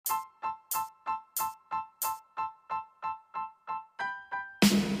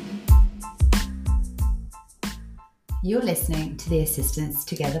You're listening to the Assistants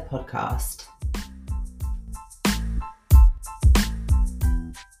Together podcast.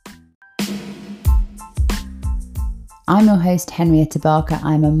 I'm your host, Henrietta Barker.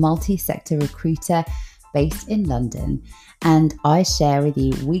 I'm a multi-sector recruiter based in London, and I share with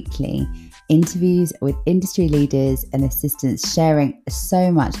you weekly interviews with industry leaders and assistants sharing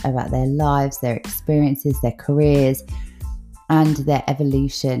so much about their lives, their experiences, their careers, and their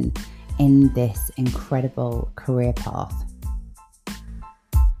evolution in this incredible career path.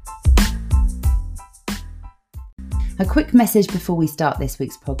 A quick message before we start this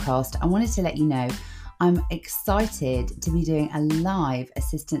week's podcast. I wanted to let you know I'm excited to be doing a live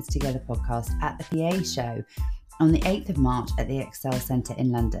Assistants Together podcast at the PA show on the 8th of March at the Excel Centre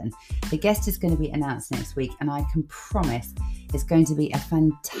in London. The guest is going to be announced next week, and I can promise it's going to be a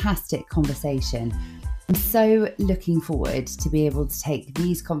fantastic conversation. I'm so looking forward to be able to take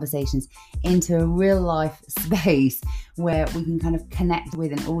these conversations into a real life space where we can kind of connect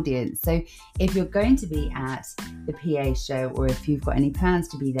with an audience. So if you're going to be at the PA show, or if you've got any plans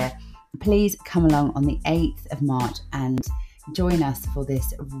to be there, please come along on the 8th of March and join us for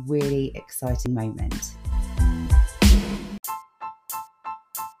this really exciting moment.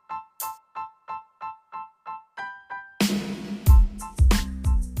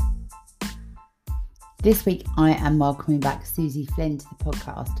 This week, I am welcoming back Suzie Flynn to the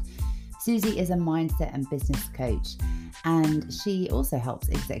podcast. Suzie is a mindset and business coach, and she also helps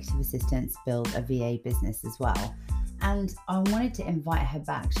executive assistants build a VA business as well. And I wanted to invite her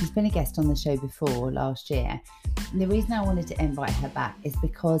back. She's been a guest on the show before last year. And the reason I wanted to invite her back is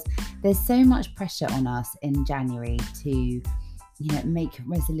because there's so much pressure on us in January to make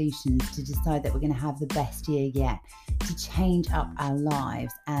resolutions, to decide that we're going to have the best year yet, to change up our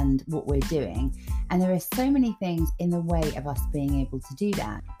lives and what we're doing. And there are so many things in the way of us being able to do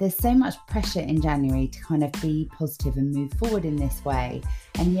that. There's so much pressure in January to kind of be positive and move forward in this way.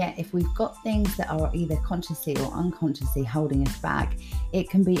 And yet, if we've got things that are either consciously or unconsciously holding us back, it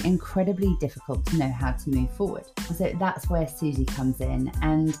can be incredibly difficult to know how to move forward. So that's where Suzie comes in.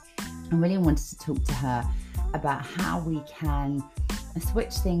 And I really wanted to talk to her about how we can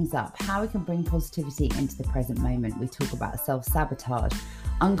switch things up, how we can bring positivity into the present moment. We talk about self-sabotage,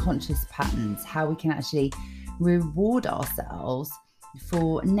 unconscious patterns, how we can actually reward ourselves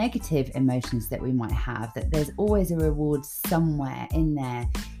for negative emotions that we might have, that there's always a reward somewhere in there,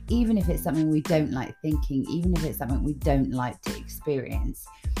 even if it's something we don't like thinking, even if it's something we don't like to experience,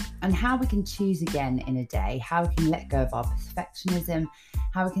 and how we can choose again in a day, how we can let go of our perfectionism,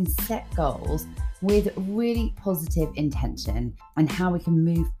 how we can set goals with really positive intention, and how we can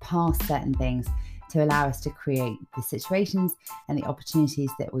move past certain things to allow us to create the situations and the opportunities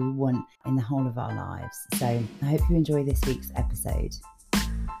that we want in the whole of our lives. So I hope you enjoy this week's episode.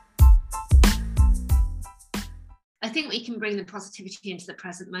 I think we can bring the positivity into the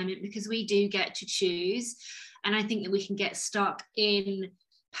present moment because we do get to choose. And I think that we can get stuck in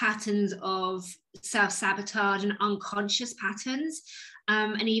patterns of self-sabotage and unconscious patterns.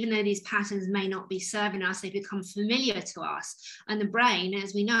 And even though these patterns may not be serving us, they become familiar to us. And the brain,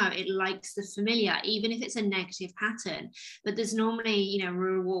 as we know, it likes the familiar, even if it's a negative pattern. But there's normally, a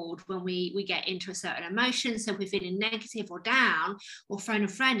reward when we get into a certain emotion. So if we're feeling negative or down, or phone a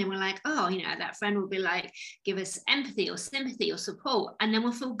friend and we're like, oh, that friend will be like, give us empathy or sympathy or support. And then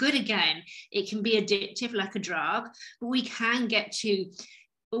we'll feel good again. It can be addictive like a drug, but we can get to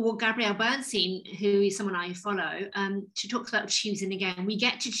Gabrielle Bernstein, who is someone I follow, she talks about choosing again. We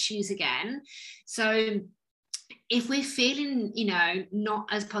get to choose again. So if we're feeling, not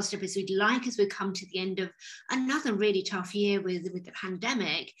as positive as we'd like as we come to the end of another really tough year with the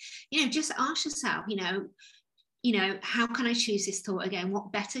pandemic, just ask yourself, how can I choose this thought again?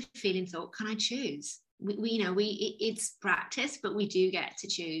 What better feeling thought can I choose? It's practice, but we do get to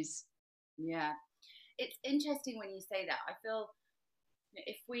choose. Yeah, it's interesting when you say that. I feel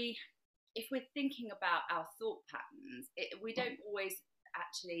if we're thinking about our thought patterns, we don't always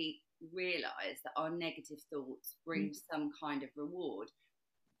actually realise that our negative thoughts bring some kind of reward.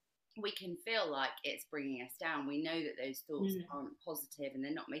 We can feel like it's bringing us down. We know that those thoughts aren't positive and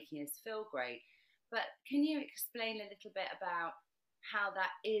they're not making us feel great. But can you explain a little bit about how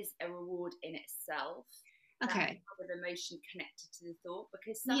that is a reward in itself? Okay. That kind of emotion connected to the thought,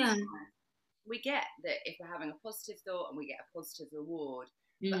 because sometimes we get that if we're having a positive thought and we get a positive reward,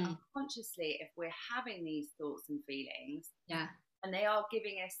 but unconsciously, if we're having these thoughts and feelings, and they are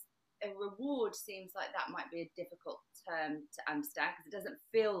giving us a reward seems like that might be a difficult term to understand because it doesn't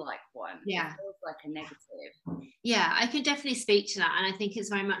feel like one. Yeah. It feels like a negative. Yeah, I can definitely speak to that. And I think it's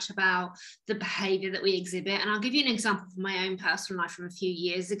very much about the behavior that we exhibit. And I'll give you an example from my own personal life from a few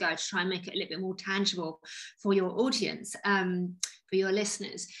years ago to try and make it a little bit more tangible for your audience, for your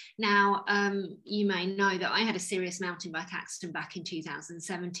listeners. Now, you may know that I had a serious mountain bike accident back in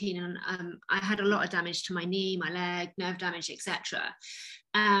 2017, and I had a lot of damage to my knee, my leg, nerve damage, etc.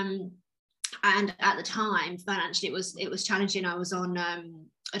 And at the time, financially, it was challenging. I was on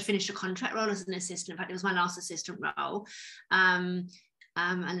I'd finished a contract role as an assistant. In fact, it was my last assistant role. And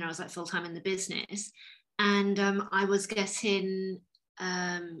then I was like full-time in the business. And I was getting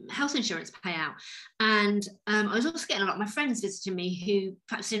health insurance payout. And I was also getting a lot of my friends visiting me who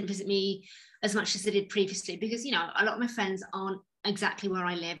perhaps didn't visit me as much as they did previously, because, you know, a lot of my friends aren't exactly where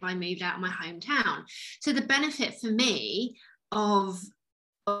I live. I moved out of my hometown. So the benefit for me of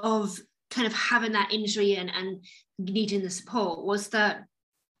kind of having that injury and needing the support was that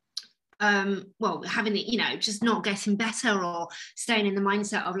having it, you know, just not getting better or staying in the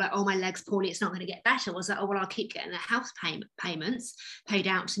mindset of like, oh, my leg's poorly, it's not going to get better, was that, oh, well, I'll keep getting the health payments paid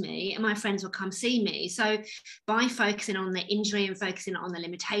out to me and my friends will come see me. So by focusing on the injury and focusing on the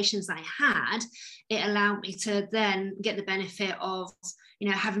limitations I had, it allowed me to then get the benefit of, you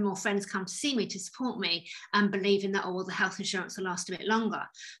know, having more friends come to see me, to support me, and believing that, oh, well, the health insurance will last a bit longer.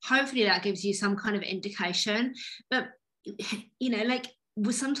 Hopefully that gives you some kind of indication. But, you know, like,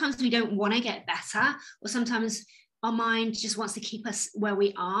 sometimes we don't want to get better, or sometimes our mind just wants to keep us where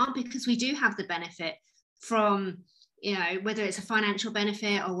we are, because we do have the benefit from, you know, whether it's a financial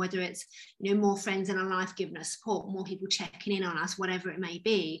benefit or whether it's, you know, more friends in our life giving us support, more people checking in on us, whatever it may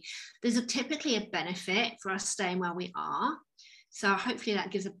be. There's typically a benefit for us staying where we are. So hopefully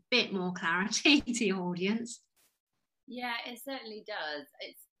that gives a bit more clarity to your audience. Yeah, it certainly does.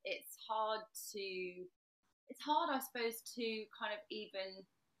 It's hard, I suppose, to kind of even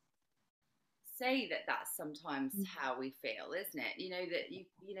say that that's sometimes how we feel, isn't it? You know, that you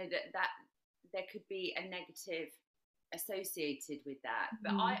know that there could be a negative associated with that.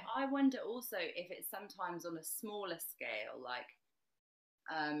 But I wonder also if it's sometimes on a smaller scale, like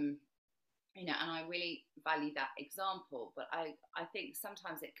you know, and I really value that example, but I think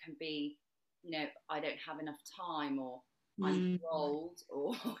sometimes it can be, you know, I don't have enough time, or I'm too old,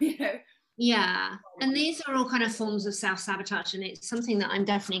 or, you know. Yeah, and these are all kind of forms of self-sabotage, and it's something that I'm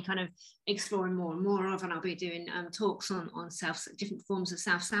definitely kind of exploring more and more of, and I'll be doing talks on different forms of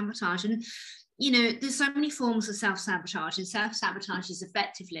self-sabotage. And, you know, there's so many forms of self-sabotage, and self-sabotage is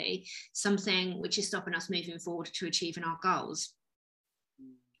effectively something which is stopping us moving forward to achieving our goals.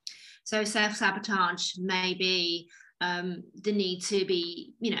 So self-sabotage may be the need to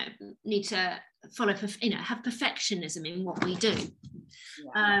be, you know, need to follow, you know, have perfectionism in what we do.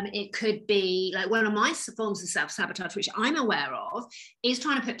 It could be like, one of my forms of self-sabotage, which I'm aware of, is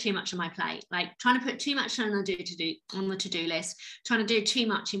trying to put too much on my plate, like trying to put too much on the to-do list, trying to do too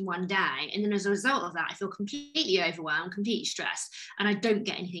much in one day, and then as a result of that I feel completely overwhelmed, completely stressed, and I don't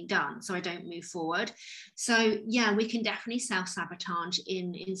get anything done, so I don't move forward. So yeah, we can definitely self-sabotage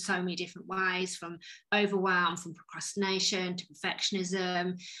in so many different ways, from overwhelm, from procrastination to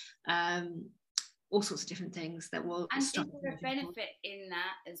perfectionism, all sorts of different things that will. And is there a benefit in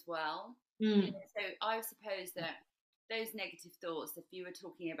that as well? You know, so I suppose that those negative thoughts, if you were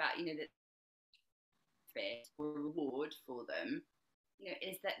talking about, you know, that fit or reward for them, you know,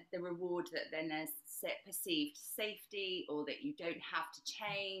 is that the reward that then there's perceived safety, or that you don't have to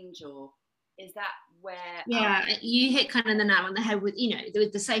change, or is that where? Yeah, you hit kind of the nail on the head with, you know,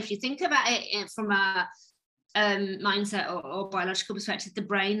 with the safety. Think about it from a mindset or biological perspective. The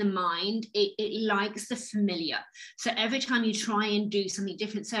brain, the mind, it likes the familiar. So every time you try and do something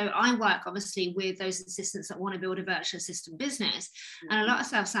different, so I work obviously with those assistants that want to build a virtual assistant business, and a lot of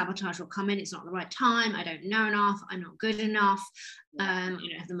self-sabotage will come in. It's not the right time, I don't know enough, I'm not good enough, I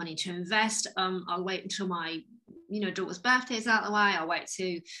don't have the money to invest, I'll wait until my, you know, daughter's birthday is out of the way, I'll wait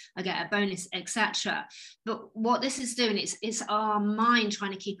till I get a bonus, etc. But what this is doing, it's our mind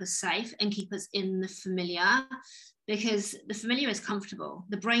trying to keep us safe and keep us in the familiar, because the familiar is comfortable.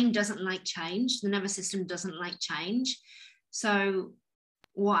 The brain doesn't like change, the nervous system doesn't like change. So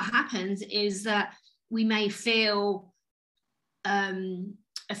what happens is that we may feel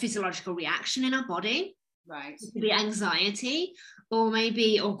a physiological reaction in our body. Right. It could be anxiety, or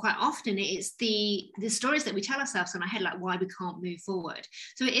maybe, or quite often it's the stories that we tell ourselves in our head, like why we can't move forward.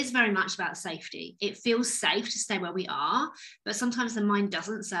 So it is very much about safety. It feels safe to stay where we are, but sometimes the mind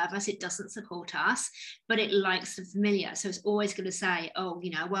doesn't serve us, it doesn't support us, but it likes the familiar. So it's always going to say, oh, you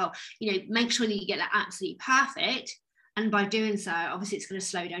know, well, you know, make sure that you get that absolutely perfect, And by doing so, obviously it's going to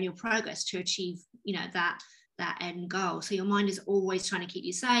slow down your progress to achieve, you know, that end goal. So your mind is always trying to keep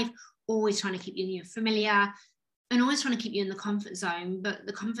you safe, always trying to keep you familiar, and always trying to keep you in the comfort zone. But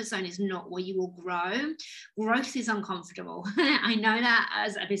the comfort zone is not where you will grow. Growth is uncomfortable. I know that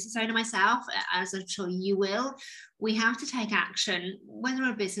as a business owner myself, as I'm sure you will. We have to take action, whether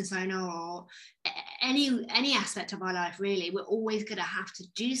a business owner or any aspect of our life, really. We're always going to have to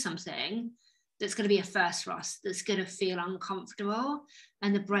do something that's going to be a first for us, that's going to feel uncomfortable.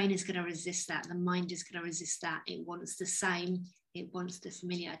 And the brain is going to resist that. The mind is going to resist that. It wants the same. It wants the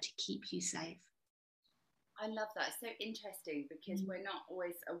familiar to keep you safe. I love that. It's so interesting because we're not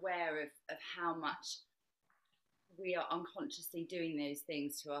always aware of how much we are unconsciously doing those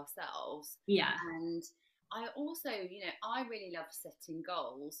things to ourselves. Yeah. And I also, you know, I really love setting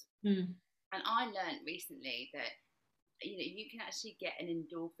goals. And I learned recently that, you know, you can actually get an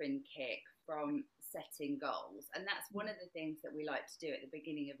endorphin kick from setting goals. And that's one of the things that we like to do at the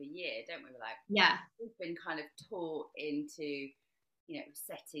beginning of a year, don't we? We're like, yeah, we've been kind of taught into, you know,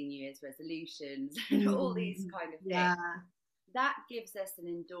 setting New Year's resolutions and all these kind of things. Yeah. That gives us an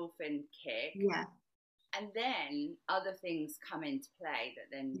endorphin kick. Yeah. And then other things come into play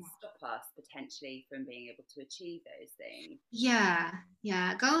that then stop us potentially from being able to achieve those things. Yeah.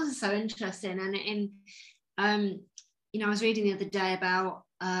 Yeah. Goals are so interesting. And you know, I was reading the other day about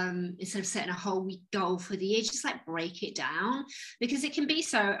instead of setting a whole week goal for the year, just like break it down, because it can be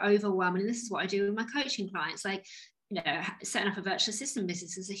so overwhelming. And this is what I do with my coaching clients. Like, you know, setting up a virtual assistant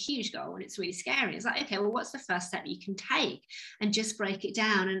business is a huge goal and it's really scary. It's like, okay, well, what's the first step you can take? And just break it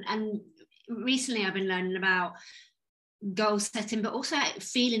down. And recently I've been learning about goal setting, but also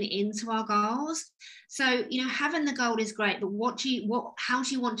feeling into our goals. So, you know, having the goal is great, but how do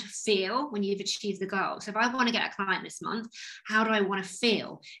you want to feel when you've achieved the goal? So if I want to get a client this month, how do I want to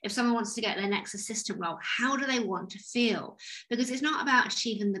feel? If someone wants to get their next assistant role, how do they want to feel? Because it's not about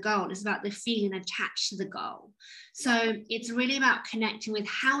achieving the goal, it's about the feeling attached to the goal. So it's really about connecting with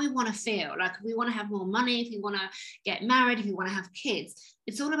how we want to feel. Like if we want to have more money, if we want to get married, if we want to have kids,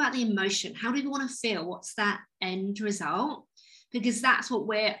 it's all about the emotion. How do we want to feel? What's that end result? Because that's what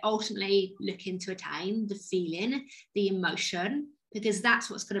we're ultimately looking to attain, the feeling, the emotion, because that's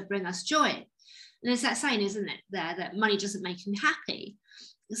what's going to bring us joy. And there's that saying, isn't it, there, that money doesn't make you happy.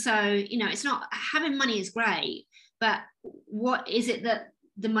 So, you know, it's not, having money is great, but what is it that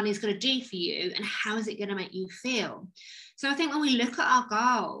the money is going to do for you, and how is it going to make you feel? So I think when we look at our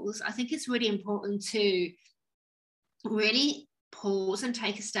goals, I think it's really important to really pause and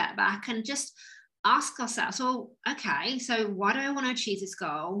take a step back and just ask ourselves, well, okay, so why do I want to achieve this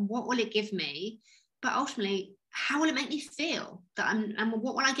goal? What will it give me? But ultimately, how will it make me feel? And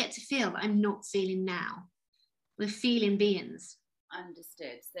what will I get to feel that I'm not feeling now? We're feeling beings.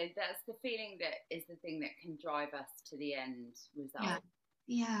 Understood. So that's the feeling that is the thing that can drive us to the end result.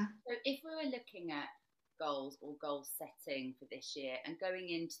 Yeah. So if we were looking at goals or goal setting for this year and going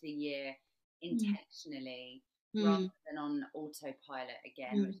into the year intentionally, rather than on autopilot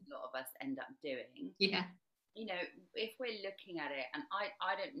again, which a lot of us end up doing. Yeah. You know, if we're looking at it, and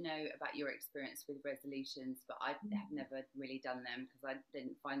I don't know about your experience with resolutions, but I have never really done them because I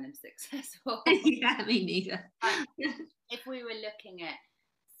didn't find them successful. Yeah, me neither. If we were looking at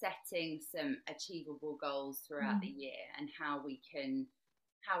setting some achievable goals throughout the year and how we can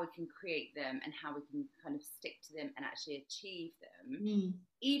create them and how we can kind of stick to them and actually achieve them,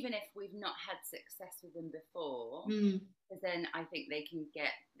 even if we've not had success with them before, because then I think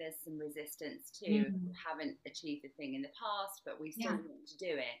there's some resistance too if we haven't achieved the thing in the past, but we still want to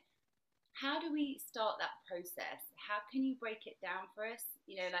do it. How do we start that process? How can you break it down for us?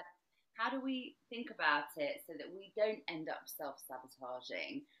 You know, like, how do we think about it so that we don't end up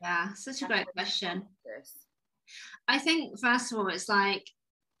self-sabotaging? Yeah, such a great question. I think, first of all, it's like,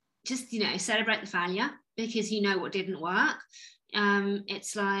 just, you know, celebrate the failure because you know what didn't work.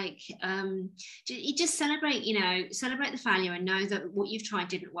 It's like you just celebrate the failure and know that what you've tried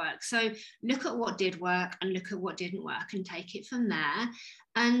didn't work. So look at what did work and look at what didn't work and take it from there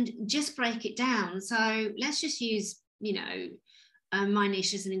and just break it down. So let's just use, you know, my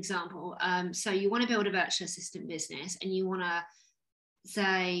niche as an example. So you want to build a virtual assistant business and you want to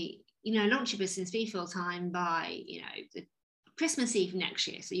say, you know, launch your business, be full-time by, you know, the Christmas Eve next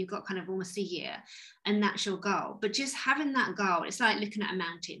year. So you've got kind of almost a year and that's your goal. But just having that goal, it's like looking at a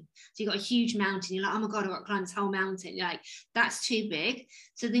mountain. So you've got a huge mountain. You're like, oh my God, I've got to climb this whole mountain. You're like, that's too big.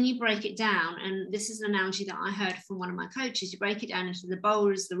 So then you break it down. And this is an analogy that I heard from one of my coaches. You break it down into the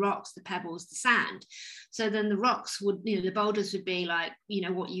boulders, the rocks, the pebbles, the sand. So then the rocks would, you know, the boulders would be like, you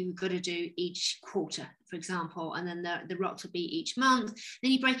know, what you've got to do each quarter for example, and then the rocks will be each month.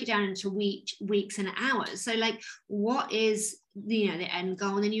 Then you break it down into weeks and hours. So like, what is the end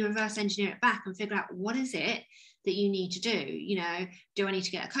goal? And then you reverse engineer it back and figure out what is it that you need to do. Do I need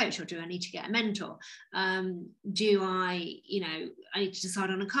to get a coach, or do I need to get a mentor? Do I need to decide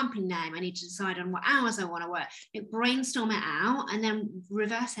on a company name? I need to decide on what hours I want to work. Brainstorm it out and then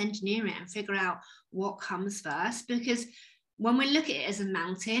reverse engineer it and figure out what comes first. Because when we look at it as a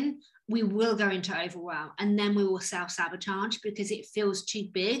mountain, we will go into overwhelm, and then we will self-sabotage because it feels too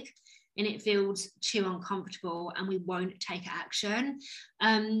big and it feels too uncomfortable, and we won't take action.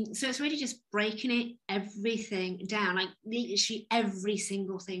 So it's really just breaking everything down, like literally every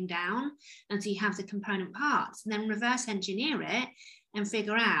single thing down, until you have the component parts, and then reverse engineer it and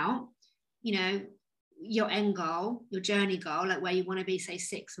figure out, your end goal, your journey goal, like where you want to be, say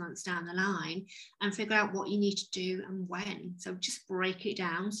 6 months down the line, and figure out what you need to do and when. So just break it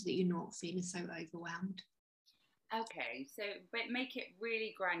down so that you're not feeling so overwhelmed. Okay, so but make it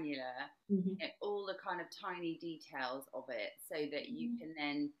really granular, all the kind of tiny details of it, so that you can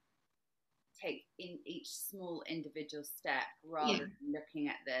then take in each small individual step rather than looking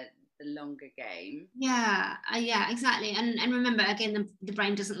at the longer game. Yeah, exactly. And remember, again, the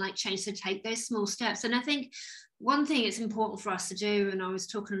brain doesn't like change, so take those small steps. And I think one thing it's important for us to do, and I was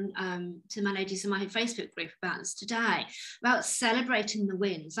talking to my ladies in my Facebook group about this today, about celebrating the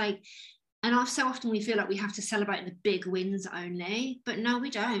wins. And so often we feel like we have to celebrate the big wins only, but no,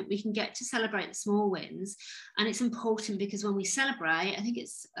 we don't. We can get to celebrate the small wins. And it's important because when we celebrate, I think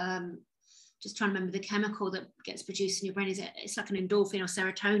it's just trying to remember the chemical that gets produced in your brain. It's like an endorphin or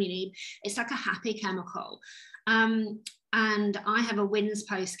serotonin. It's like a happy chemical. And I have a wins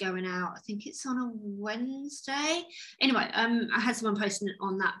post going out. I think it's on a Wednesday. Anyway, I had someone posting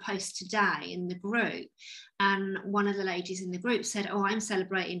on that post today in the group. And one of the ladies in the group said, oh, I'm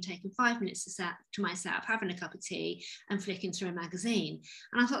celebrating taking 5 minutes to myself, having a cup of tea and flicking through a magazine.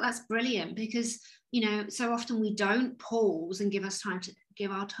 And I thought that's brilliant because, so often we don't pause and give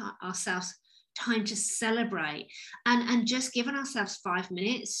ourselves time to celebrate, and just giving ourselves 5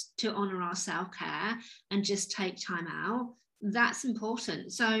 minutes to honor our self-care and just take time out. That's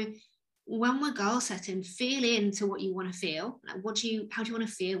important. So when we're goal setting, feel into what you want to feel. Like how do you want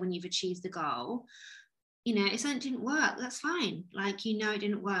to feel when you've achieved the goal? If something didn't work, that's fine. Like, it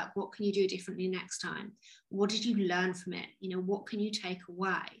didn't work. What can you do differently next time? What did you learn from it? What can you take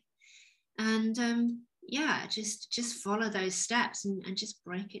away? And just follow those steps and just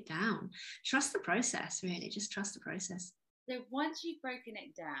break it down. Trust the process, really. Just trust the process. So once you've broken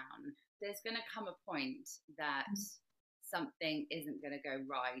it down, there's going to come a point that something isn't going to go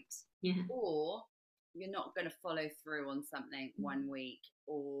right, or you're not going to follow through on something 1 week,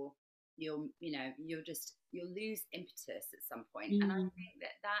 or you'll lose impetus at some point. And I think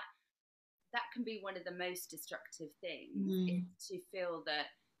that can be one of the most destructive things, is to feel that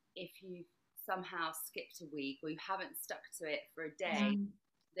if you somehow skipped a week or you haven't stuck to it for a day,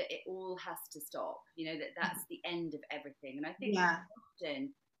 that it all has to stop, that's the end of everything. And I think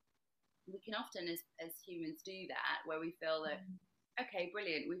we can often as humans do that, where we feel that okay,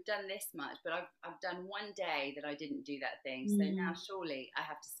 brilliant, we've done this much, but I've done 1 day that I didn't do that thing, so now surely I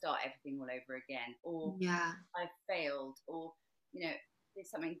have to start everything all over again, or I've failed, or if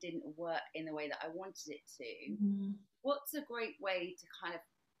something didn't work in the way that I wanted it to. What's a great way to kind of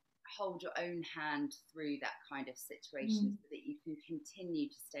hold your own hand through that kind of situation so that you can continue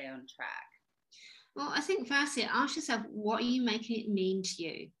to stay on track? Well, I think firstly, ask yourself, what are you making it mean to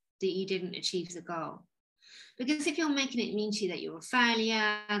you that you didn't achieve the goal? Because if you're making it mean to you that you're a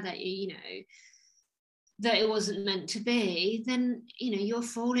failure, that that it wasn't meant to be, then you're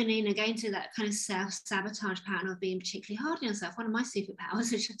falling in again to that kind of self-sabotage pattern of being particularly hard on yourself. One of my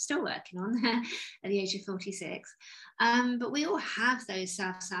superpowers, which I'm still working on at the age of 46. But we all have those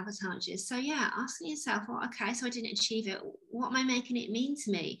self-sabotages. So asking yourself, well, okay, so I didn't achieve it. What am I making it mean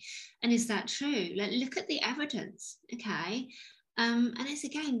to me? And is that true? Like, look at the evidence, okay? And it's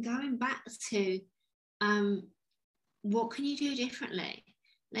again going back to what can you do differently?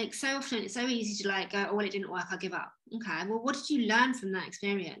 Like, so often it's so easy to go, oh, well, it didn't work, I'll give up. Okay, well, what did you learn from that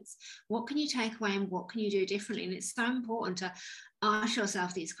experience? What can you take away and what can you do differently? And it's so important to ask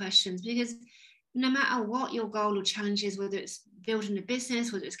yourself these questions, because no matter what your goal or challenge is, whether it's building a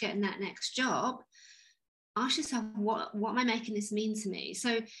business, whether it's getting that next job, ask yourself, what am I making this mean to me?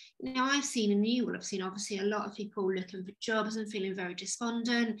 So, I've seen, and you will have seen, obviously, a lot of people looking for jobs and feeling very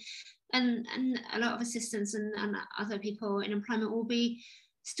despondent, and a lot of assistants and other people in employment will be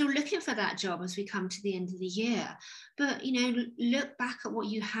still looking for that job as we come to the end of the year. But, you know, look back at what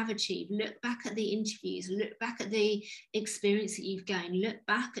you have achieved, look back at the interviews, look back at the experience that you've gained, look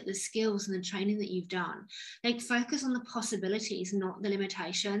back at the skills and the training that you've done. Like, focus on the possibilities, not the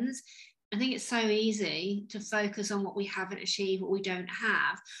limitations. I think it's so easy to focus on what we haven't achieved, what we don't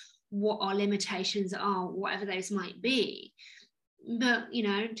have, what our limitations are, whatever those might be. But, you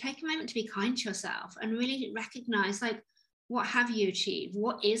know, take a moment to be kind to yourself and really recognize, like, what have you achieved?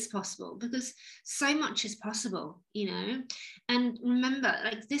 What is possible? Because so much is possible, you know. And remember,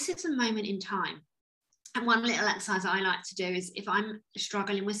 like, this is a moment in time. And one little exercise I like to do is, if I'm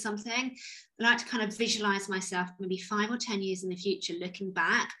struggling with something, I like to kind of visualize myself maybe 5 or 10 years in the future, looking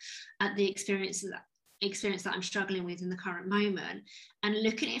back at the experience that I'm struggling with in the current moment, and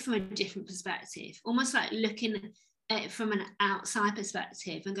looking at it from a different perspective, almost like looking at it from an outside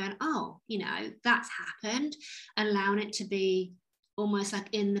perspective and going, oh, you know, that's happened, allowing it to be almost like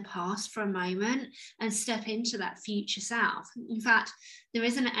in the past for a moment and step into that future self. In fact, there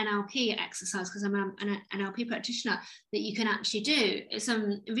is an NLP exercise, because I'm an NLP practitioner, that you can actually do. It's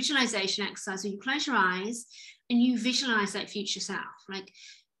a visualization exercise where you close your eyes and you visualize that future self. Like,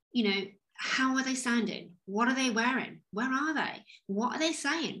 you know, how are they standing? What are they wearing? Where are they? What are they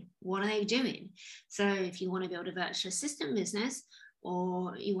saying? What are they doing? So if you want to build a virtual assistant business,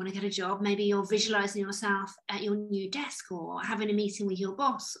 or you want to get a job, maybe you're visualizing yourself at your new desk, or having a meeting with your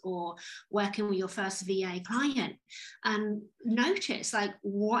boss, or working with your first VA client, and notice, like,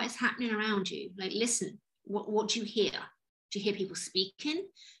 what is happening around you. Like, listen, what do you hear? Do you hear people speaking?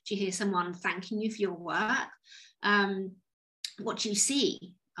 Do you hear someone thanking you for your work? What do you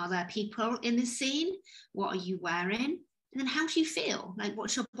see? Are there people in this scene? What are you wearing? And then how do you feel? Like,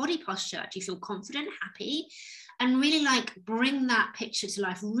 what's your body posture? Do you feel confident, happy? And really, like, bring that picture to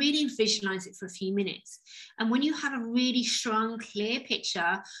life, really visualize it for a few minutes. And when you have a really strong, clear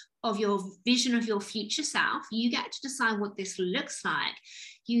picture of your vision of your future self, you get to decide what this looks like.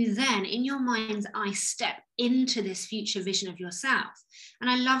 You then, in your mind's eye, step into this future vision of yourself. And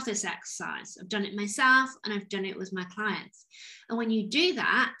I love this exercise. I've done it myself, and I've done it with my clients. And when you do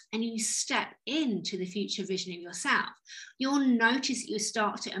that and you step into the future vision of yourself, you'll notice that you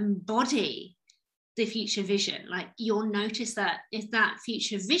start to embody the future vision. Like, you'll notice that if that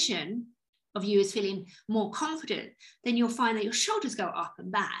future vision of you is feeling more confident, then you'll find that your shoulders go up and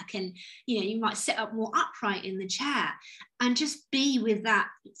back, and, you know, you might sit up more upright in the chair, and just be with that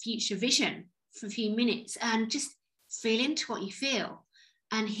future vision for a few minutes and just feel into what you feel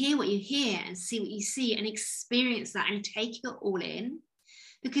and hear what you hear and see what you see and experience that and take it all in,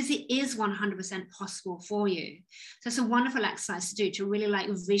 because it is 100% possible for you. So it's a wonderful exercise to do, to really, like,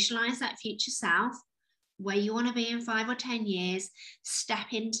 visualize that future self, where you want to be in 5 or 10 years, step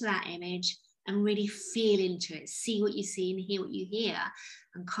into that image and really feel into it, see what you see and hear what you hear,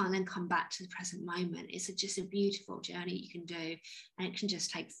 and then come back to the present moment. It's just a beautiful journey you can do, and it can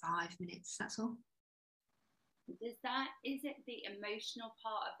just take 5 minutes, that's all. Is it the emotional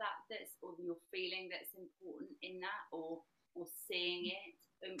part of that's, or your feeling that's important in that, or seeing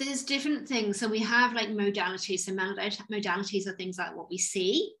it? There's different things. So we have, like, modalities. So modalities are things like what we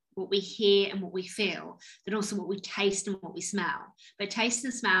see, what we hear, and what we feel, then also what we taste and what we smell. But taste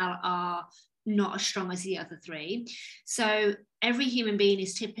and smell are not as strong as the other three. So every human being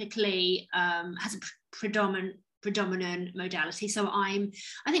is typically has a predominant modality. So I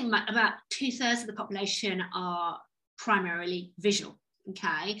think about 2/3 of the population are primarily visual.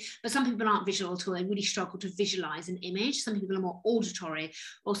 Okay, but some people aren't visual at all. They really struggle to visualize an image. Some people are more auditory,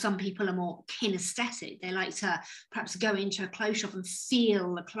 or some people are more kinesthetic. They like to perhaps go into a clothes shop and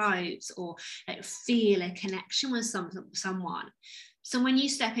feel the clothes, or like feel a connection with someone. So when you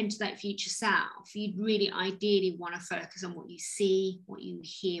step into that future self, you'd really ideally want to focus on what you see, what you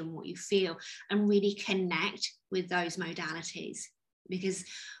hear, and what you feel, and really connect with those modalities, because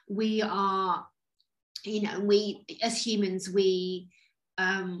we are, you know, we as humans, we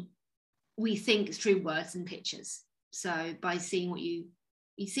think through words and pictures. So by seeing what you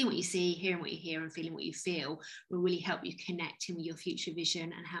see, what you see, hearing what you hear, and feeling what you feel will really help you connect in with your future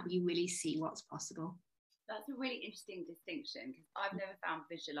vision and help you really see what's possible. That's a really interesting distinction, because I've never found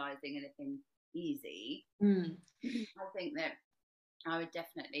visualizing anything easy. I think that I would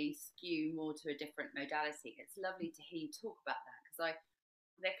definitely skew more to a different modality. It's lovely to hear you talk about that, because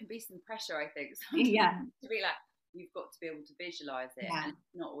there can be some pressure, I think, sometimes, to be like, you've got to be able to visualize it, and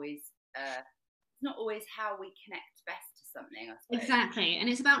it's not always how we connect best to something, I suppose. Exactly. And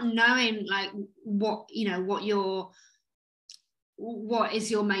it's about knowing, like, what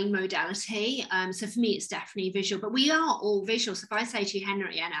is your main modality. So for me, it's definitely visual, but we are all visual. So if I say to you,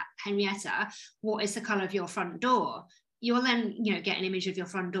 Henrietta, what is the color of your front door? you'll then, you know, get an image of your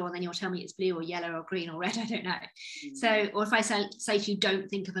front door, and then you'll tell me it's blue or yellow or green or red, I don't know. So, or if I say to you, don't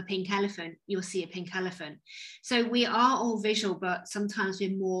think of a pink elephant, you'll see a pink elephant. So we are all visual, but sometimes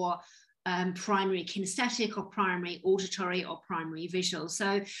we're more primary kinesthetic or primary auditory or primary visual.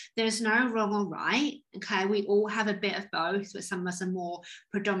 So there's no wrong or right. Okay, we all have a bit of both, but some of us are more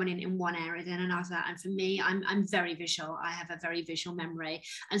predominant in one area than another. And for me, I'm very visual. I have a very visual memory,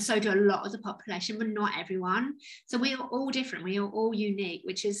 and so do a lot of the population, but not everyone. So we are all different. We are all unique,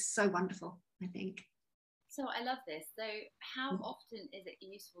 which is so wonderful, I think. So I love this. So how often is it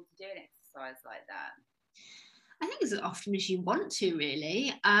useful to do an exercise like that? I think as often as you want to,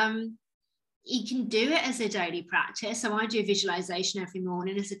 really. You can do it as a daily practice. So I do visualization every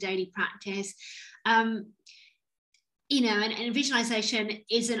morning as a daily practice. You know, and visualization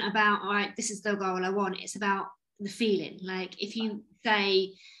isn't about, all right, this is the goal I want. It's about the feeling. Like if you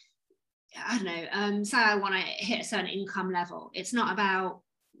say, I don't know, say I want to hit a certain income level, it's not about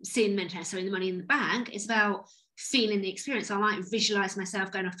seeing necessarily the money in the bank. It's about feeling the experience. I might visualize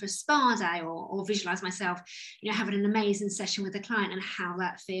myself going off to a spa day, or visualize myself, you know, having an amazing session with a client and how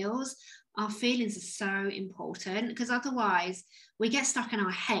that feels. Our feelings are so important, because otherwise we get stuck in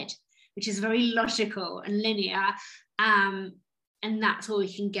our head, which is very logical and linear, and that's where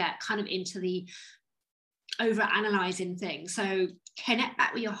we can get kind of into the over analyzing things. So connect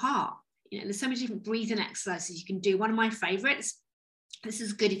back with your heart. You know, there's so many different breathing exercises you can do. One of my favorites, this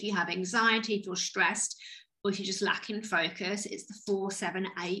is good if you have anxiety, if you're stressed, or if you're just lacking focus, it's the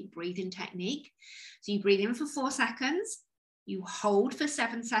 4-7-8 breathing technique. So you breathe in for 4 seconds, you hold for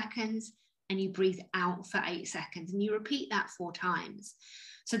 7 seconds, and you breathe out for 8 seconds, and you repeat that 4 times.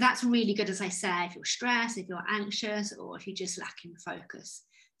 So that's really good, as I say, if you're stressed, if you're anxious, or if you're just lacking focus.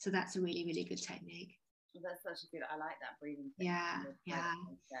 So that's a really, really good technique. Well, that's such a good, I like that breathing technique. Yeah,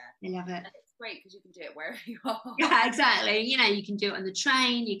 I love it. And it's great because you can do it wherever you are. Yeah, exactly. You know, you can do it on the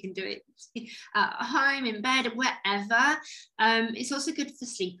train, you can do it at home, in bed, wherever. It's also good for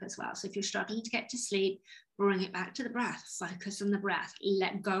sleep as well. So if you're struggling to get to sleep, bring it back to the breath, focus on the breath,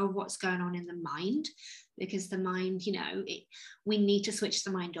 let go of what's going on in the mind, because the mind, you know, we need to switch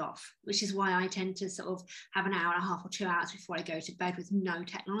the mind off, which is why I tend to sort of have an hour and a half or 2 hours before I go to bed with no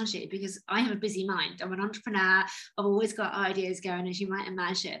technology, because I have a busy mind. I'm an entrepreneur. I've always got ideas going, as you might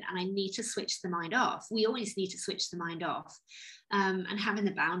imagine, and I need to switch the mind off. We always need to switch the mind off. And having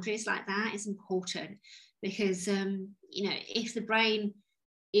the boundaries like that is important, because, you know, if the brain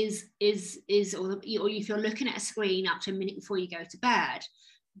or if you're looking at a screen up to a minute before you go to bed,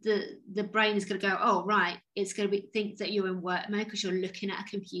 the brain is going to go, oh right, it's going to think that you're in work mode because you're looking at a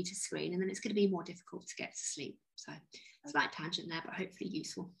computer screen, and then it's going to be more difficult to get to sleep. So slight tangent there, but hopefully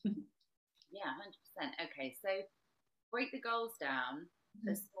useful. Yeah, 100%. Okay, so break the goals down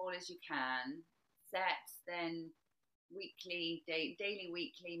as small as you can, set then weekly, daily,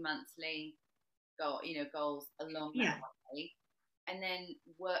 weekly, monthly goals along that way, and then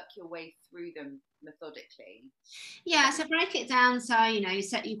work your way through them methodically. Yeah, so break it down. So, you know, you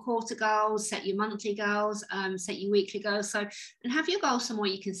set your quarter goals, set your monthly goals, set your weekly goals. So, and have your goals somewhere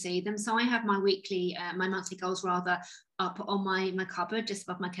you can see them. So I have my monthly goals rather up on my cupboard just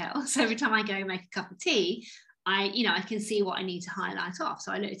above my kettle. So every time I go make a cup of tea, I can see what I need to highlight off.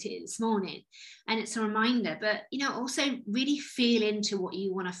 So I looked at it this morning, and it's a reminder, but, you know, also really feel into what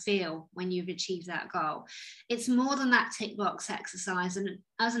you want to feel when you've achieved that goal. It's more than that tick box exercise. And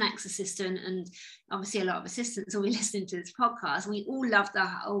as an ex-assistant, and obviously a lot of assistants will be listening to this podcast, we all love the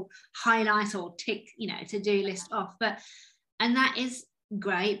whole highlight or tick, you know, to-do list off, and that is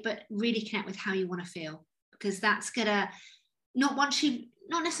great, but really connect with how you want to feel, because that's gonna, not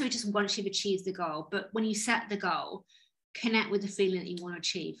necessarily just once you've achieved the goal, but when you set the goal, connect with the feeling that you want to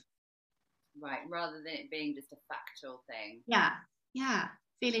achieve. Right, rather than it being just a factual thing. Yeah,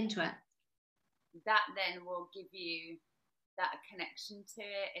 feel into it. That then will give you that connection to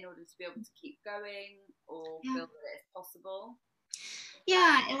it in order to be able to keep going, or feel that it's possible.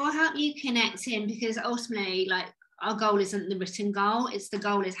 Yeah, it will help you connect in, because ultimately, like, our goal isn't the written goal, it's the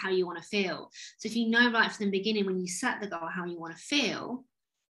goal is how you want to feel. So if you know right from the beginning, when you set the goal how you want to feel,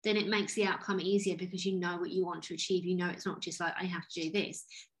 then it makes the outcome easier, because you know what you want to achieve. You know, it's not just like, I have to do this.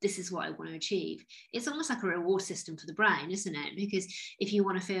 This is what I want to achieve. It's almost like a reward system for the brain, isn't it? Because if you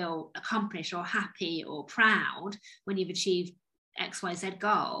want to feel accomplished or happy or proud when you've achieved XYZ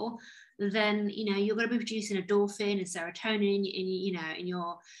goal, then, you know, you're going to be producing endorphin and serotonin in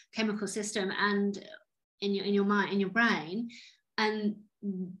your chemical system and in your mind, in your brain, and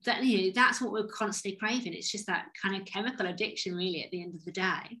that, you know, that's what we're constantly craving. It's just that kind of chemical addiction, really, at the end of the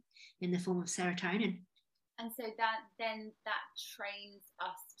day, in the form of serotonin. And so that trains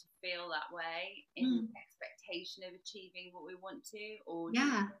us to feel that way in expectation of achieving what we want to, or it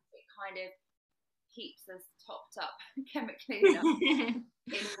kind of keeps us topped up chemically enough in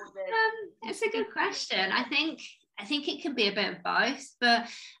order. It's a good question. I think it can be a bit of both, but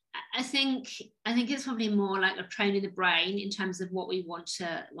I think it's probably more like a training the brain in terms of what we want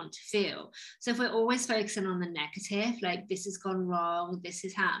to feel. So if we're always focusing on the negative, like this has gone wrong, this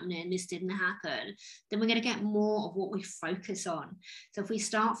is happening, this didn't happen, then we're going to get more of what we focus on. So if we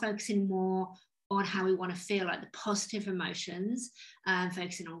start focusing more on how we want to feel, like the positive emotions,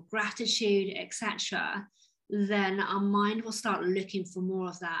 focusing on gratitude, etc., then our mind will start looking for more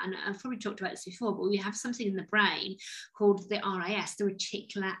of that. And I've probably talked about this before, but we have something in the brain called the RAS, the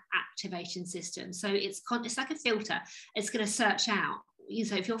reticular activation system. So it's like a filter. It's going to search out.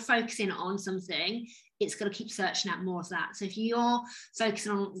 So if you're focusing on something, it's going to keep searching out more of that. So if you're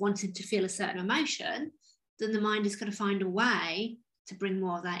focusing on wanting to feel a certain emotion, then the mind is going to find a way to bring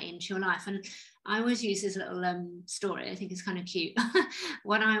more of that into your life. And I always use this little story. I think it's kind of cute.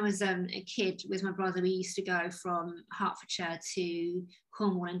 When I was a kid with my brother, we used to go from Hertfordshire to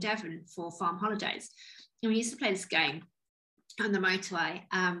Cornwall and Devon for farm holidays. And we used to play this game on the motorway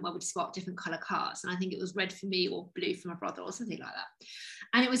where we'd spot different colour cars. And I think it was red for me or blue for my brother or something like that.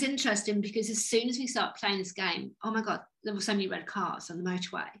 And it was interesting because as soon as we started playing this game, oh my God, there were so many red cars on the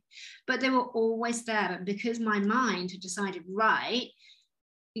motorway. But they were always there. But because my mind had decided, right,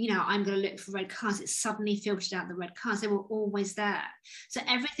 I'm going to look for red cars, it suddenly filtered out the red cars. They were always there. So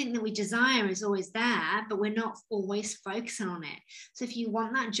everything that we desire is always there, but we're not always focusing on it. So if you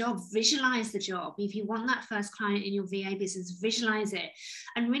want that job, visualize the job. If you want that first client in your VA business, visualize it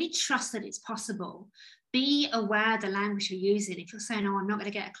and really trust that it's possible. Be aware of the language you're using. If you're saying, oh, I'm not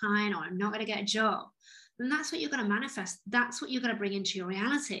going to get a client, or I'm not going to get a job, then that's what you're going to manifest. That's what you're going to bring into your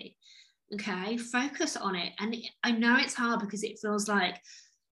reality. Okay, focus on it. And I know it's hard because it feels like,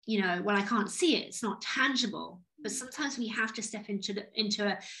 well, I can't see it, it's not tangible, but sometimes we have to step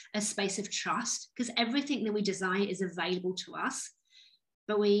into a space of trust, because everything that we desire is available to us,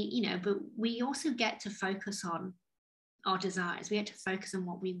 but we also get to focus on our desires. We get to focus on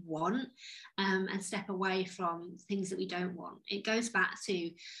what we want, and step away from things that we don't want. It goes back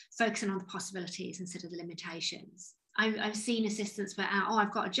to focusing on the possibilities instead of the limitations. I've seen assistants where, oh,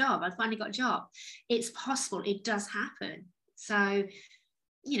 I've got a job, I've finally got a job. It's possible, it does happen. So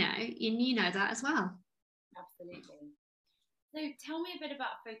you know that as well. Absolutely. So tell me a bit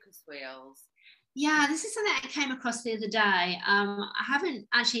about focus wheels. Yeah, this is something I came across the other day.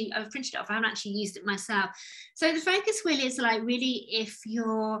 I've printed it off. I haven't actually used it myself. So the focus wheel is like, really, if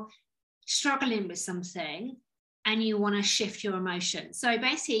you're struggling with something and you want to shift your emotion. So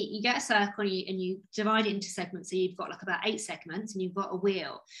basically you get a circle and you divide it into segments. So you've got like about 8 segments and you've got a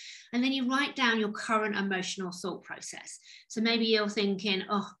wheel. And then you write down your current emotional thought process. So maybe you're thinking,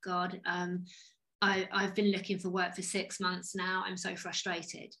 oh God, I've been looking for work for 6 months now. I'm so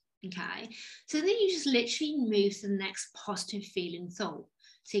frustrated. Okay. So then you just literally move to the next positive feeling thought.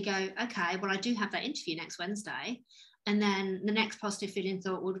 So you go, okay, well, I do have that interview next Wednesday. And then the next positive feeling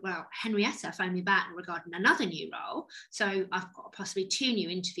thought would, well, Henrietta phoned me back regarding another new role. So I've got possibly 2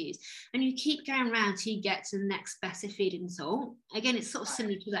 new interviews. And you keep going around till you get to the next better feeling thought. Again, it's sort of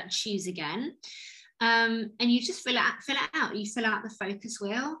similar to that choose again. And you just fill it out. You fill out the focus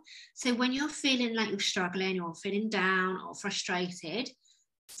wheel. So when you're feeling like you're struggling or feeling down or frustrated,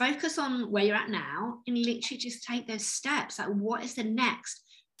 focus on where you're at now and literally just take those steps. Like, what is the next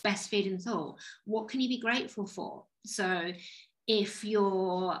best feeling thought? What can you be grateful for? So if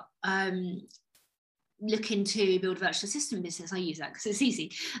you're looking to build a virtual assistant business, I use that because it's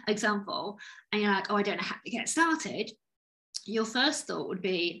easy example, and you're like, oh, I don't know how to get started. Your first thought would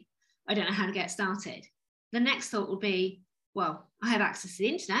be, I don't know how to get started. The next thought would be, well, I have access to the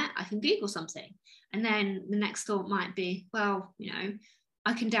internet, I can Google something. And then the next thought might be, well,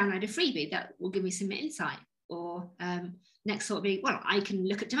 I can download a freebie that will give me some insight. Or next thought would be, well, I can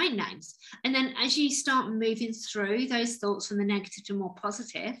look at domain names. And then as you start moving through those thoughts from the negative to more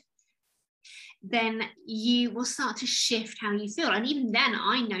positive, then you will start to shift how you feel. And even then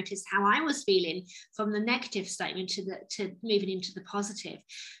I noticed how I was feeling from the negative statement to moving into the positive.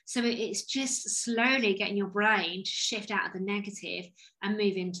 So it's just slowly getting your brain to shift out of the negative and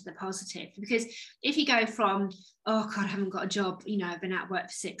move into the positive. Because if you go from, oh God, I haven't got a job, I've been out of work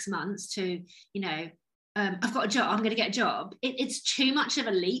for 6 months, to, I've got a job, I'm going to get a job. It's too much of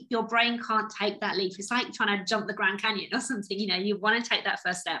a leap. Your brain can't take that leap. It's like trying to jump the Grand Canyon or something. You want to take that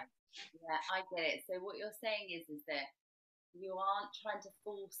first step. Yeah, I get it. So what you're saying is that you aren't trying to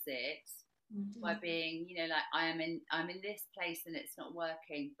force it by being, like, I'm in this place and it's not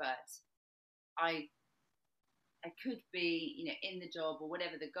working, but I I could be, you know, in the job or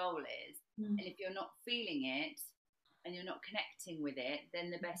whatever the goal is. And if you're not feeling it and you're not connecting with it,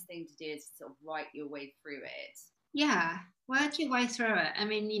 then the best thing to do is to sort of write your way through it. Yeah, work your way through it. I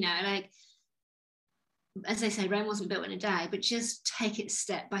mean, you know, like, as I say, Rome wasn't built in a day, but just take it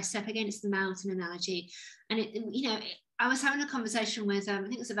step by step. Again, it's the mountain analogy. And it, you know, I was having a conversation with, I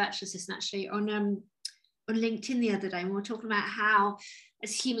think it was a virtual assistant actually, on LinkedIn the other day, and we were talking about how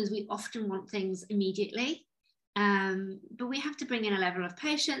as humans we often want things immediately, but we have to bring in a level of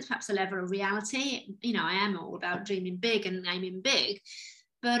patience, perhaps a level of reality. You know, I am all about dreaming big and aiming big,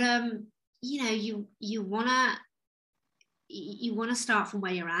 but you know, you wanna start from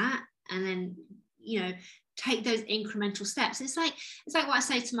where you're at, and then, you know, take those incremental steps. It's like what I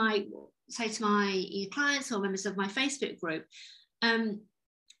say to my clients or members of my Facebook group.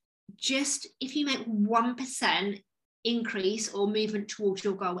 Just if you make 1% increase or movement towards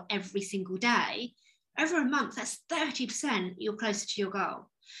your goal every single day, over a month, that's 30% you're closer to your goal.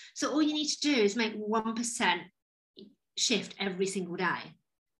 So all you need to do is make 1% shift every single day.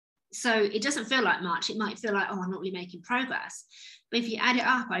 So it doesn't feel like much. It might feel like, oh, I'm not really making progress. But if you add it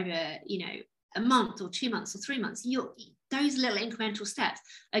up over, you know, a month or 2 months or 3 months, those little incremental steps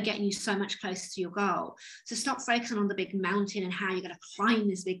are getting you so much closer to your goal. So stop focusing on the big mountain and how you're going to climb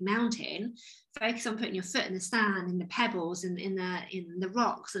this big mountain. Focus on putting your foot in the sand, in the pebbles, and in the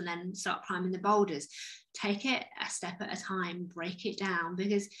rocks, and then start climbing the boulders. Take it a step at a time, break it down,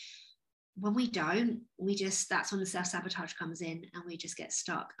 because when we don't, that's when the self-sabotage comes in, and we just get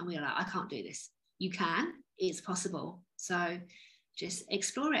stuck, and we're like, I can't do this. You can, it's possible. So just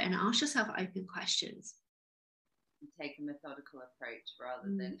explore it and ask yourself open questions. Take a methodical approach rather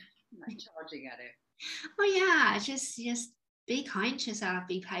than like charging at it. Well, yeah, just be kind to yourself,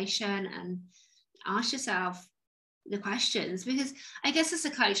 be patient, and ask yourself the questions. Because I guess as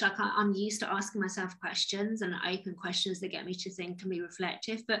a coach, like, I'm used to asking myself questions and open questions that get me to think and be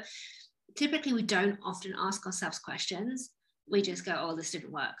reflective. But typically, we don't often ask ourselves questions. We just go, "Oh, this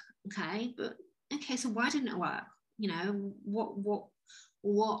didn't work." Okay, but okay, so why didn't it work? You know, what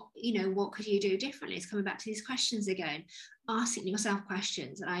you know, what could you do differently? It's coming back to these questions again, asking yourself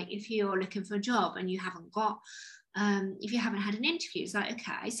questions. Like, if you're looking for a job and you haven't got if you haven't had an interview, it's like,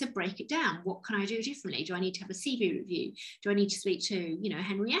 okay, so break it down. What can I do differently? Do I need to have a CV review? Do I need to speak to, you know,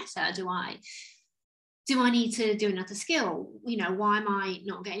 Henrietta? Do I need to do another skill? You know, why am I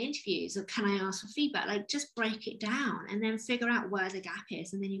not getting interviews? Or can I ask for feedback? Like, just break it down and then figure out where the gap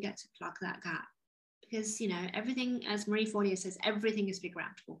is, and then you get to plug that gap. Because, you know, everything, as Marie Forleo says, everything is figure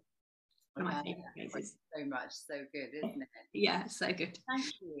outable. One of my favorite phrases. So much, so good, isn't it? Yeah, so good. Thank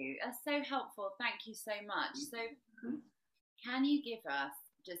you. That's so helpful. Thank you so much. So, can you give us,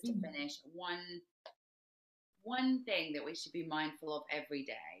 just to finish, one thing that we should be mindful of every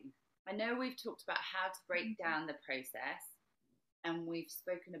day? I know we've talked about how to break down the process, and we've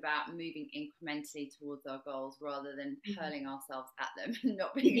spoken about moving incrementally towards our goals rather than hurling ourselves at them and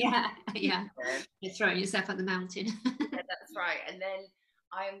not being You're throwing yourself at the mountain. Yeah, that's right. And then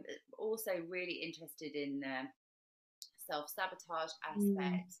I'm also really interested in the self-sabotage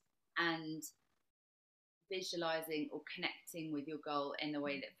aspect and visualizing or connecting with your goal in the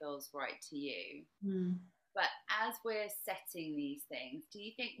way that feels right to you. But as we're setting these things, do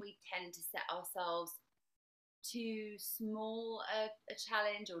you think we tend to set ourselves too small a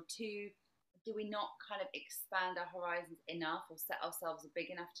challenge, or do we not kind of expand our horizons enough or set ourselves a big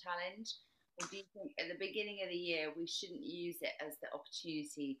enough challenge? Or do you think at the beginning of the year we shouldn't use it as the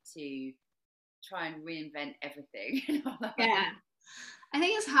opportunity to try and reinvent everything? Yeah, I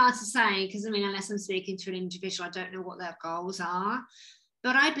think it's hard to say, because I mean, unless I'm speaking to an individual, I don't know what their goals are.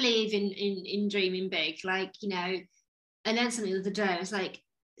 But I believe in dreaming big. Like, you know, I learned something the other day. It's like,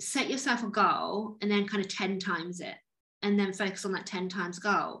 set yourself a goal and then kind of 10 times it, and then focus on that 10 times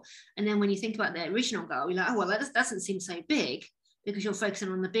goal. And then when you think about the original goal, you're like, oh, well, that doesn't seem so big, because you're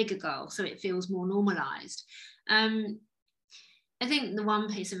focusing on the bigger goal, so it feels more normalized. I think the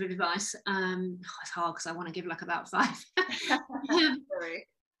one piece of advice, it's hard because I want to give like about 5. Sorry.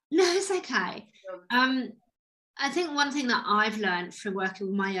 No, it's okay. I think one thing that I've learned through working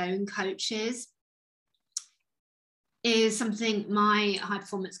with my own coaches is something my high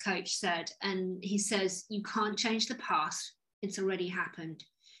performance coach said. And he says, you can't change the past. It's already happened.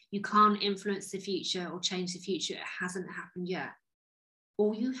 You can't influence the future or change the future. It hasn't happened yet.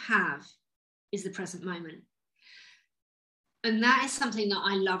 All you have is the present moment. And that is something that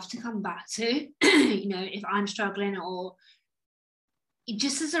I love to come back to, you know, if I'm struggling, or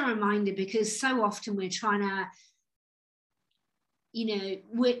just as a reminder, because so often we're trying to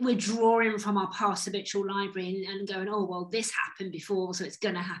we're drawing from our past habitual library and going, oh, well, this happened before, so it's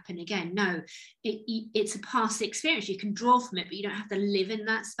going to happen again. No, it's a past experience. You can draw from it, but you don't have to live in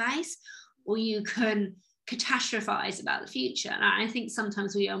that space, or you can catastrophize about the future. And I think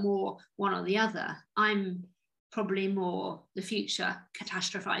sometimes we are more one or the other. I'm probably more the future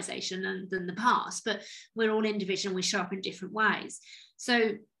catastrophization than the past, but we're all individual and we show up in different ways.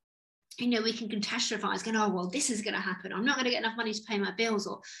 So we can catastrophize, going, oh, well, this is going to happen. I'm not going to get enough money to pay my bills,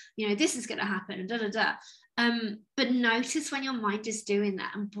 or, this is going to happen, and da, da, da. But notice when your mind is doing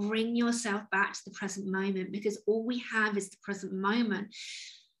that and bring yourself back to the present moment, because all we have is the present moment.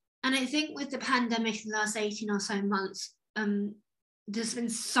 And I think with the pandemic in the last 18 or so months, there's been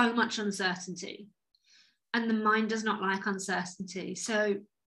so much uncertainty, and the mind does not like uncertainty. So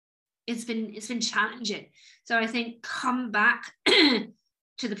it's been challenging. So I think come back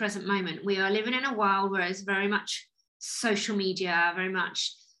to the present moment. We are living in a world where it's very much social media, very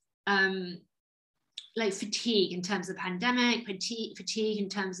much like fatigue in terms of pandemic, fatigue in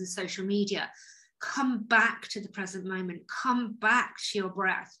terms of social media. Come back to the present moment. Come back to your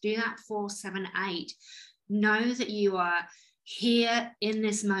breath. Do that 4, 7, 8. Know that you are here in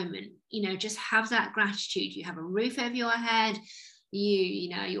this moment. Just have that gratitude. You have a roof over your head.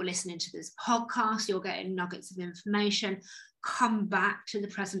 You're listening to this podcast. You're getting nuggets of information. Come back to the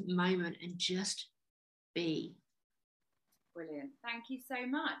present moment and just be. Brilliant. Thank you so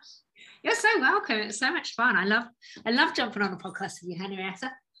much. You're so welcome. It's so much fun. I love jumping on a podcast with you,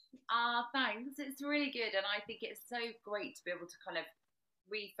 Henrietta. Thanks. It's really good. And I think it's so great to be able to kind of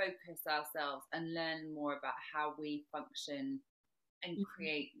refocus ourselves and learn more about how we function and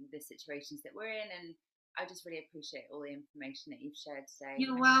create the situations that we're in. And I just really appreciate all the information that you've shared today.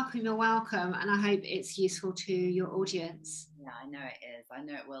 You're welcome. And I hope it's useful to your audience. Yeah, I know it is. I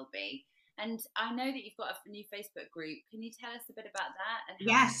know it will be. And I know that you've got a new Facebook group. Can you tell us a bit about that? And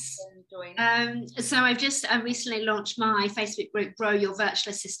how yes. you can join? So I've just recently launched my Facebook group, Grow Your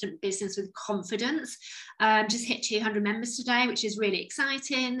Virtual Assistant Business with Confidence. Just hit 200 members today, which is really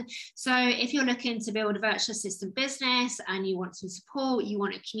exciting. So if you're looking to build a virtual assistant business and you want some support, you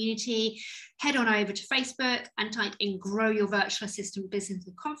want a community, head on over to Facebook and type in Grow Your Virtual Assistant Business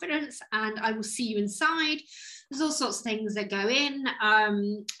with Confidence, and I will see you inside. There's all sorts of things that go in.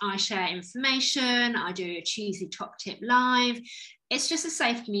 I share information. I do a Tuesday Top Tip Live. It's just a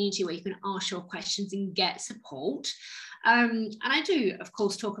safe community where you can ask your questions and get support. And I do, of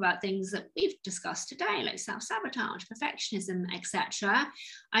course, talk about things that we've discussed today, like self-sabotage, perfectionism, etc.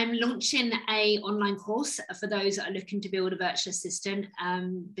 I'm launching an online course for those that are looking to build a virtual assistant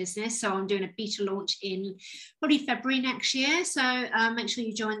business. So I'm doing a beta launch in probably February next year. So make sure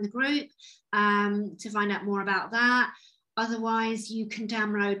you join the group to find out more about that. Otherwise, you can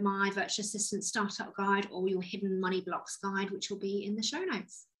download my virtual assistant startup guide or your hidden money blocks guide, which will be in the show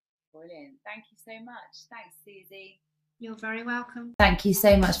notes. Brilliant. Thank you so much. Thanks, Suzie. You're very welcome. Thank you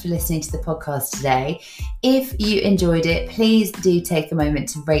so much for listening to the podcast today. If you enjoyed it, please do take a moment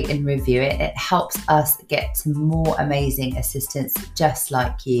to rate and review it. It helps us get to more amazing assistants just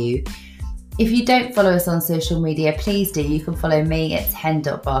like you. If you don't follow us on social media, please do. You can follow me. It's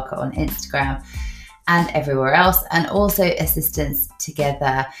hen.barker on Instagram and everywhere else. And also Assistants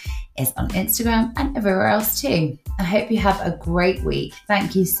Together is on Instagram and everywhere else too. I hope you have a great week.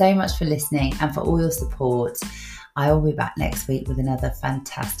 Thank you so much for listening and for all your support. I will be back next week with another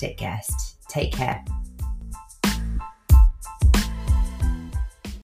fantastic guest. Take care.